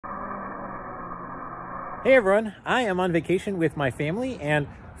Hey everyone, I am on vacation with my family and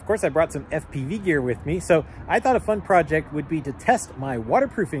of course I brought some FPV gear with me. So I thought a fun project would be to test my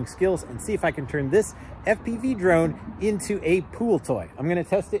waterproofing skills and see if I can turn this FPV drone into a pool toy. I'm gonna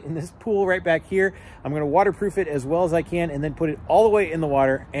test it in this pool right back here. I'm gonna waterproof it as well as I can and then put it all the way in the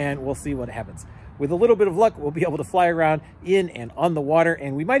water and we'll see what happens. With a little bit of luck, we'll be able to fly around in and on the water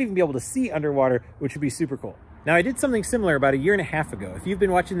and we might even be able to see underwater, which would be super cool. Now, I did something similar about 1.5 years ago. If you've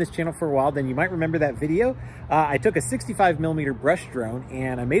been watching this channel for a while, then you might remember that video. I took a 65mm brush drone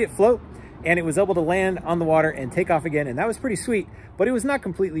and I made it float and it was able to land on the water and take off again. And that was pretty sweet, but it was not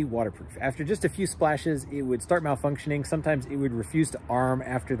completely waterproof. After just a few splashes, it would start malfunctioning. Sometimes it would refuse to arm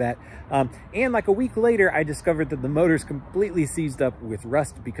after that. And like a week later, I discovered that the motors completely seized up with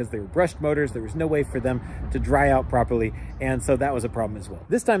rust because they were brushed motors. There was no way for them to dry out properly. And so that was a problem as well.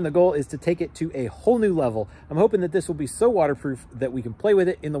 This time the goal is to take it to a whole new level. I'm hoping that this will be so waterproof that we can play with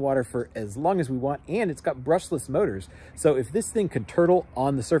it in the water for as long as we want. And it's got brushless motors. So if this thing can turtle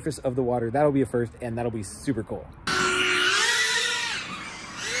on the surface of the water, that'll be a first and that'll be super cool.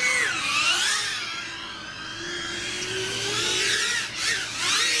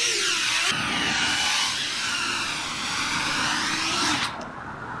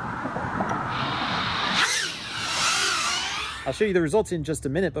 I'll show you the results in just a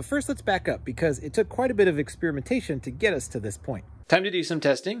minute, but first let's back up because it took quite a bit of experimentation to get us to this point. Time to do some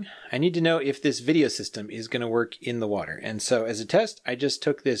testing. I need to know if this video system is going to work in the water. And so as a test, I just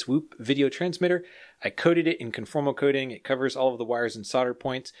took this Whoop video transmitter. I coated it in conformal coating. It covers all of the wires and solder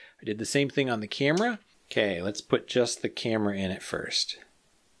points. I did the same thing on the camera. Okay, let's put just the camera in it first.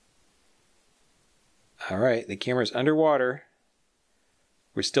 All right, the camera's underwater.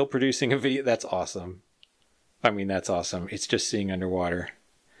 We're still producing a video. That's awesome. I mean, that's awesome. It's just seeing underwater.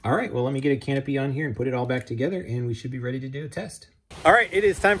 All right, well, let me get a canopy on here and put it all back together and we should be ready to do a test. All right, it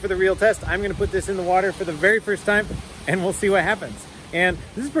is time for the real test. I'm gonna put this in the water for the very first time and we'll see what happens. And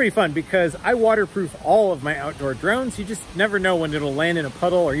this is pretty fun because I waterproof all of my outdoor drones. You just never know when it'll land in a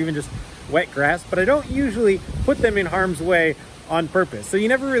puddle or even just wet grass, but I don't usually put them in harm's way on purpose. So you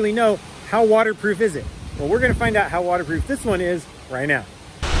never really know how waterproof is it. Well, we're gonna find out how waterproof this one is right now.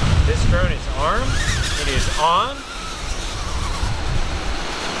 This drone is armed. It is on.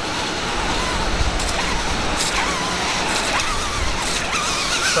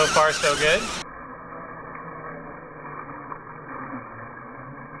 So far, so good.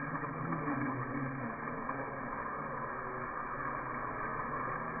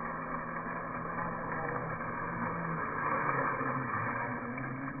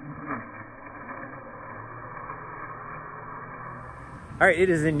 All right,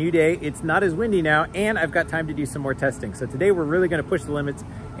 it is a new day. It's not as windy now, and I've got time to do some more testing. So today we're really gonna push the limits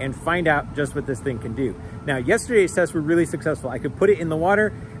and find out just what this thing can do. Now, yesterday's tests were really successful. I could put it in the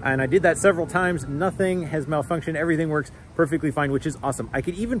water, and I did that several times. Nothing has malfunctioned. Everything works perfectly fine, which is awesome. I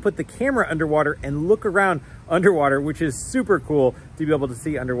could even put the camera underwater and look around underwater, which is super cool to be able to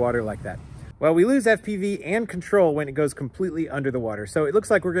see underwater like that. Well, we lose FPV and control when it goes completely under the water. So it looks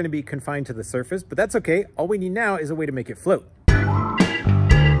like we're gonna be confined to the surface, but that's okay. All we need now is a way to make it float.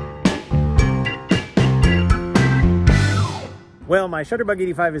 Well, my Shutterbug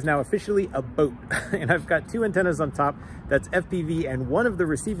 85 is now officially a boat, and I've got 2 antennas on top. That's FPV and one of the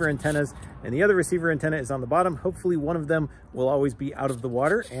receiver antennas, and the other receiver antenna is on the bottom. Hopefully one of them will always be out of the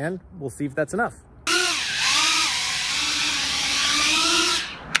water, and we'll see if that's enough.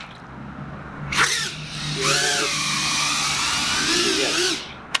 Yes. Yes.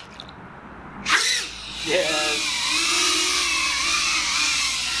 Yes.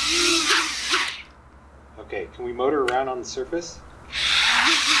 Okay, can we motor around on the surface?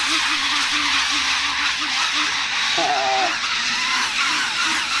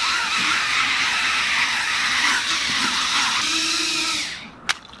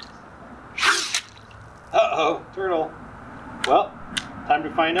 Uh-oh, turtle. Well, time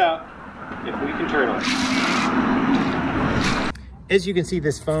to find out if we can turtle. As you can see,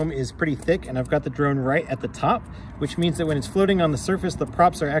 this foam is pretty thick and I've got the drone right at the top, which means that when it's floating on the surface, the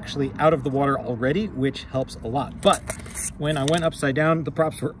props are actually out of the water already, which helps a lot. But when I went upside down, the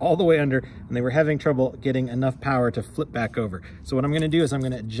props were all the way under and they were having trouble getting enough power to flip back over. So what I'm gonna do is I'm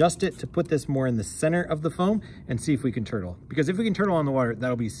gonna adjust it to put this more in the center of the foam and see if we can turtle. Because if we can turtle on the water,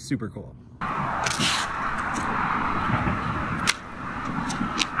 that'll be super cool.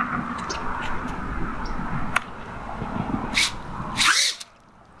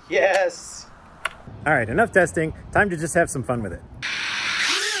 Yes! All right, enough testing. Time to just have some fun with it.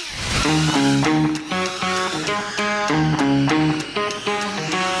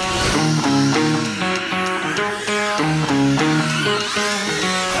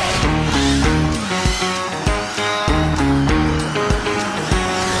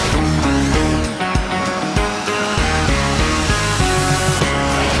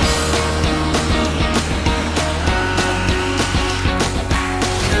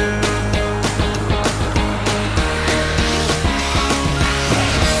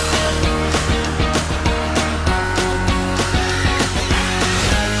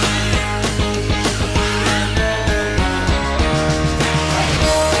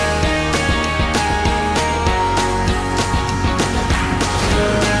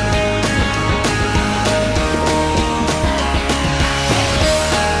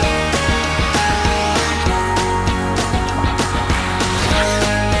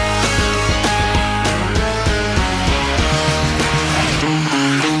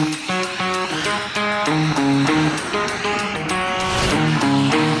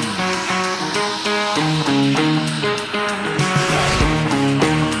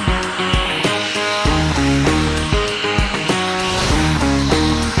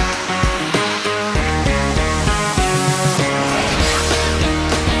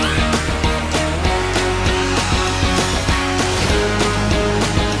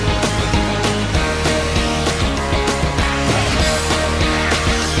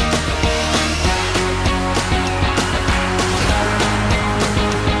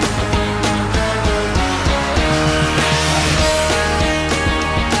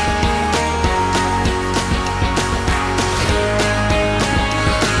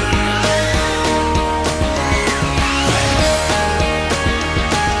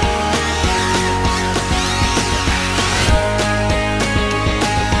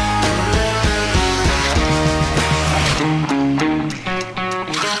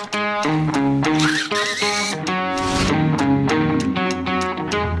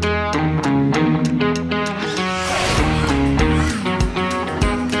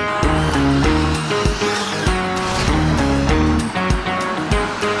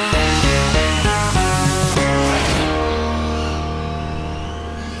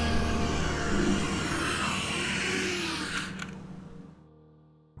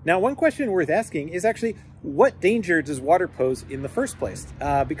 Now, one question worth asking is actually, what danger does water pose in the first place?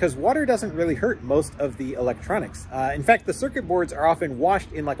 Because water doesn't really hurt most of the electronics. In fact, the circuit boards are often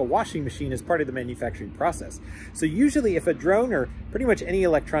washed in like a washing machine as part of the manufacturing process. So usually if a drone or pretty much any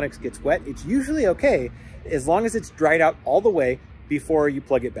electronics gets wet, it's usually okay as long as it's dried out all the way before you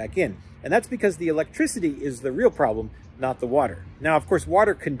plug it back in. And that's because the electricity is the real problem, not the water. Now, of course,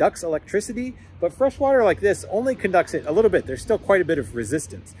 water conducts electricity, but fresh water like this only conducts it a little bit. There's still quite a bit of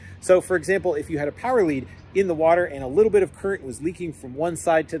resistance. So for example, if you had a power lead in the water and a little bit of current was leaking from one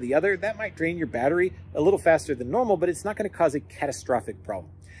side to the other, that might drain your battery a little faster than normal, but it's not going to cause a catastrophic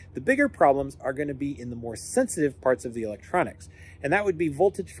problem. The bigger problems are going to be in the more sensitive parts of the electronics. And that would be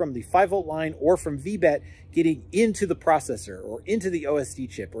voltage from the 5-volt line or from VBET getting into the processor or into the OSD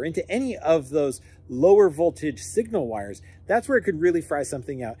chip or into any of those lower voltage signal wires. That's where it could really fry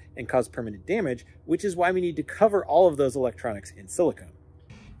something out and cause permanent damage, which is why we need to cover all of those electronics in silicone.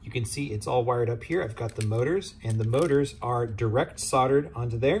 You can see it's all wired up here. I've got the motors, and the motors are direct soldered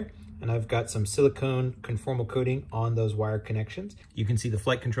onto there. And I've got some silicone conformal coating on those wire connections. You can see the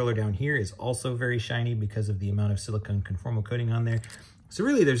flight controller down here is also very shiny because of the amount of silicone conformal coating on there. So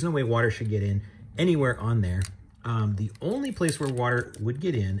really there's no way water should get in anywhere on there. The only place where water would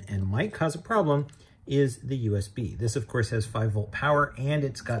get in and might cause a problem is the USB. This of course has 5-volt power and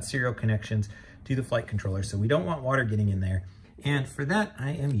it's got serial connections to the flight controller. So we don't want water getting in there. And for that,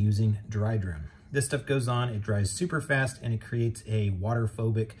 I am using dry drone. This stuff goes on, it dries super fast and it creates a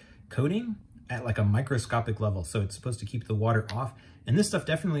water-phobic coating at like a microscopic level. So it's supposed to keep the water off. And this stuff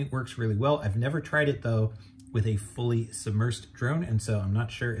definitely works really well. I've never tried it though with a fully submersed drone. And so I'm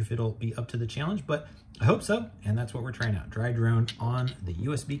not sure if it'll be up to the challenge, but I hope so. And that's what we're trying out, dry drone on the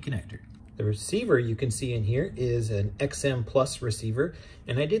USB connector. The receiver you can see in here is an XM Plus receiver.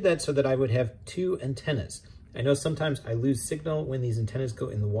 And I did that so that I would have 2 antennas. I know sometimes I lose signal when these antennas go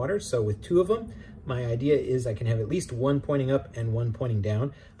in the water. So with 2 of them, my idea is I can have at least one pointing up and one pointing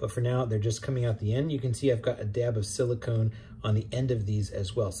down, but for now they're just coming out the end. You can see I've got a dab of silicone on the end of these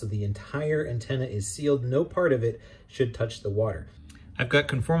as well. So the entire antenna is sealed. No part of it should touch the water. I've got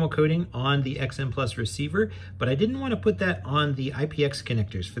conformal coating on the XM Plus receiver, but I didn't want to put that on the IPX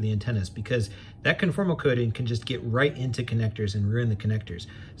connectors for the antennas because that conformal coating can just get right into connectors and ruin the connectors.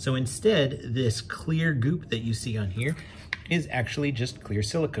 So instead, this clear goop that you see on here is actually just clear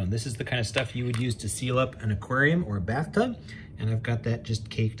silicone. This is the kind of stuff you would use to seal up an aquarium or a bathtub, and I've got that just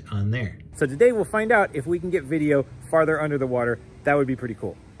caked on there. So today we'll find out if we can get video farther under the water. That would be pretty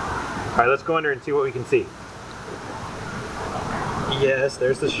cool. All right, let's go under and see what we can see. Yes,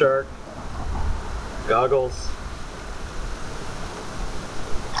 there's the shark. Goggles.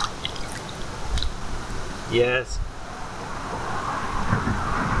 Yes.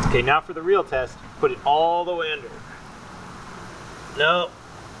 Okay, now for the real test. Put it all the way under. No.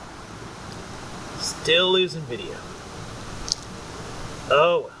 Still losing video.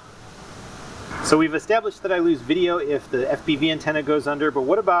 Oh. So we've established that I lose video if the FPV antenna goes under, but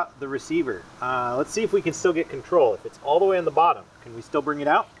what about the receiver? Let's see if we can still get control. If it's all the way on the bottom, can we still bring it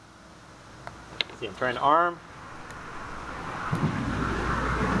out? Let's see, I'm trying to arm.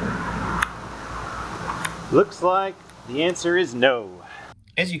 Looks like the answer is no.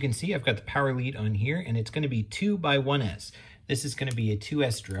 As you can see, I've got the power lead on here, and it's going to be 2x1S. This is going to be a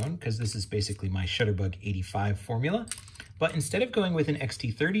 2S drone because this is basically my Shutterbug 85 formula. But instead of going with an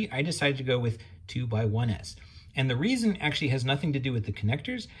XT30, I decided to go with 2x1S. And the reason actually has nothing to do with the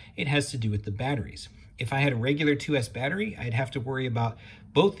connectors, it has to do with the batteries. If I had a regular 2S battery, I'd have to worry about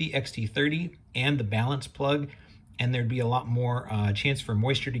both the XT30 and the balance plug, and there'd be a lot more chance for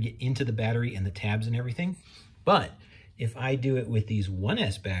moisture to get into the battery and the tabs and everything. But if I do it with these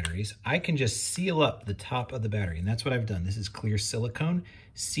 1S batteries, I can just seal up the top of the battery. And that's what I've done. This is clear silicone,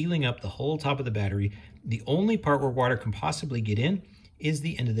 sealing up the whole top of the battery. The only part where water can possibly get in is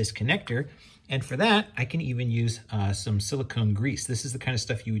the end of this connector. And for that, I can even use some silicone grease. This is the kind of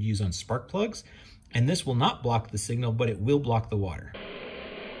stuff you would use on spark plugs. And this will not block the signal, but it will block the water.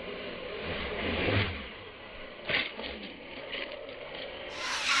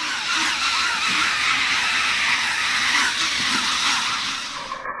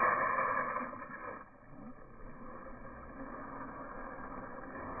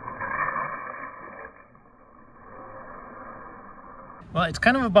 Well, it's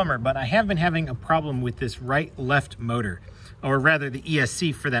kind of a bummer, but I have been having a problem with this right-left motor, or rather the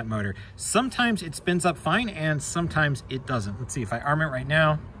ESC for that motor. Sometimes it spins up fine, and sometimes it doesn't. Let's see if I arm it right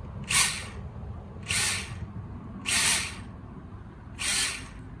now.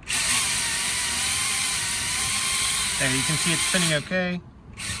 There, you can see it's spinning okay.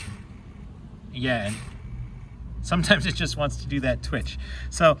 Yeah, Sometimes it just wants to do that twitch.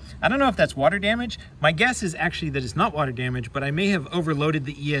 So I don't know if that's water damage. My guess is actually that it's not water damage, but I may have overloaded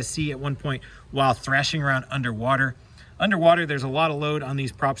the ESC at one point while thrashing around underwater. Underwater, there's a lot of load on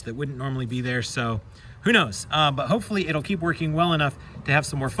these props that wouldn't normally be there, so who knows? But hopefully it'll keep working well enough to have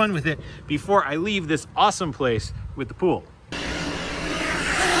some more fun with it before I leave this awesome place with the pool.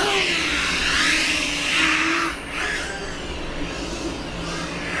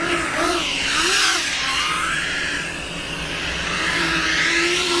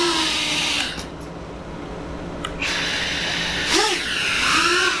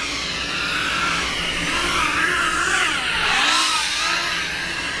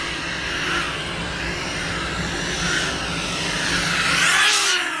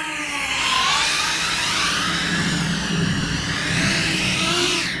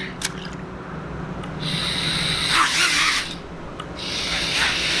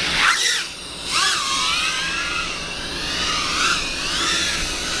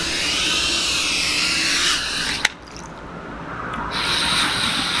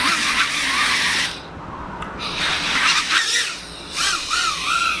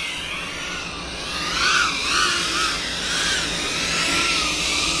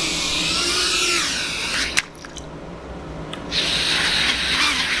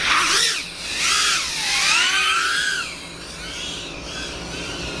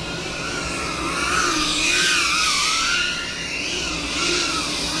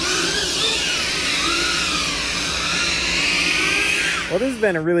 Well, this has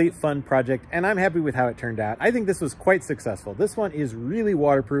been a really fun project, and I'm happy with how it turned out. I think this was quite successful. This one is really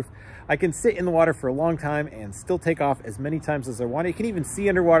waterproof. I can sit in the water for a long time and still take off as many times as I want. You can even see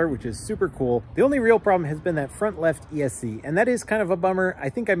underwater, which is super cool. The only real problem has been that front left ESC, and that is kind of a bummer. I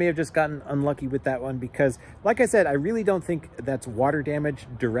think I may have just gotten unlucky with that one because, like I said, I really don't think that's water damage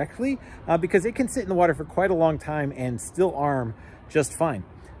directly because it can sit in the water for quite a long time and still arm just fine.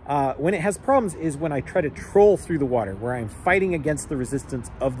 When it has problems is when I try to troll through the water, where I'm fighting against the resistance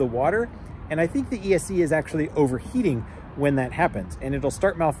of the water. And I think the ESC is actually overheating when that happens, and it'll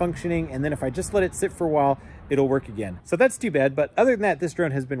start malfunctioning. And then if I just let it sit for a while, it'll work again. So that's too bad. But other than that, this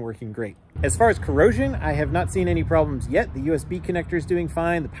drone has been working great. As far as corrosion, I have not seen any problems yet. The USB connector is doing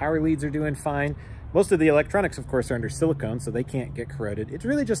fine. The power leads are doing fine. Most of the electronics, of course, are under silicone, so they can't get corroded. It's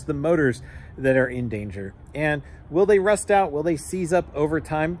really just the motors that are in danger. And will they rust out? Will they seize up over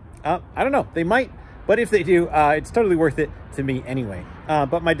time? I don't know. They might, but if they do, it's totally worth it to me anyway.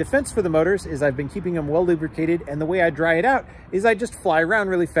 But my defense for the motors is I've been keeping them well lubricated, and the way I dry it out is I just fly around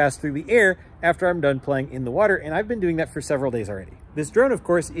really fast through the air after I'm done playing in the water, and I've been doing that for several days already. This drone, of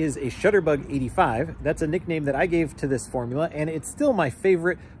course, is a Shutterbug 85. That's a nickname that I gave to this formula, and it's still my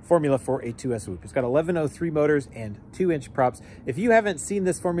favorite formula for a 2S Whoop. It's got 1103 motors and 2-inch props. If you haven't seen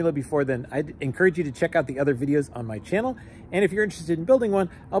this formula before, then I'd encourage you to check out the other videos on my channel. And if you're interested in building one,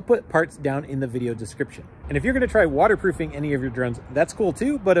 I'll put parts down in the video description. And if you're going to try waterproofing any of your drones, that's cool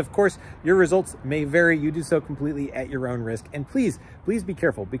too. But of course, your results may vary. You do so completely at your own risk. And please be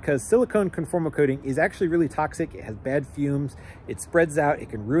careful, because silicone conformal coating is actually really toxic. It has bad fumes. It spreads out. It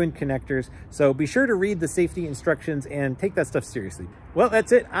can ruin connectors. So be sure to read the safety instructions and take that stuff seriously. Well,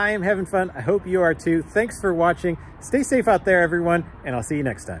 that's it. I am having fun. I hope you are too. Thanks for watching. Stay safe out there, everyone, and I'll see you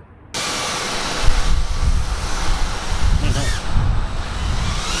next time.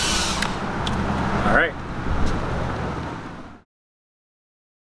 All right.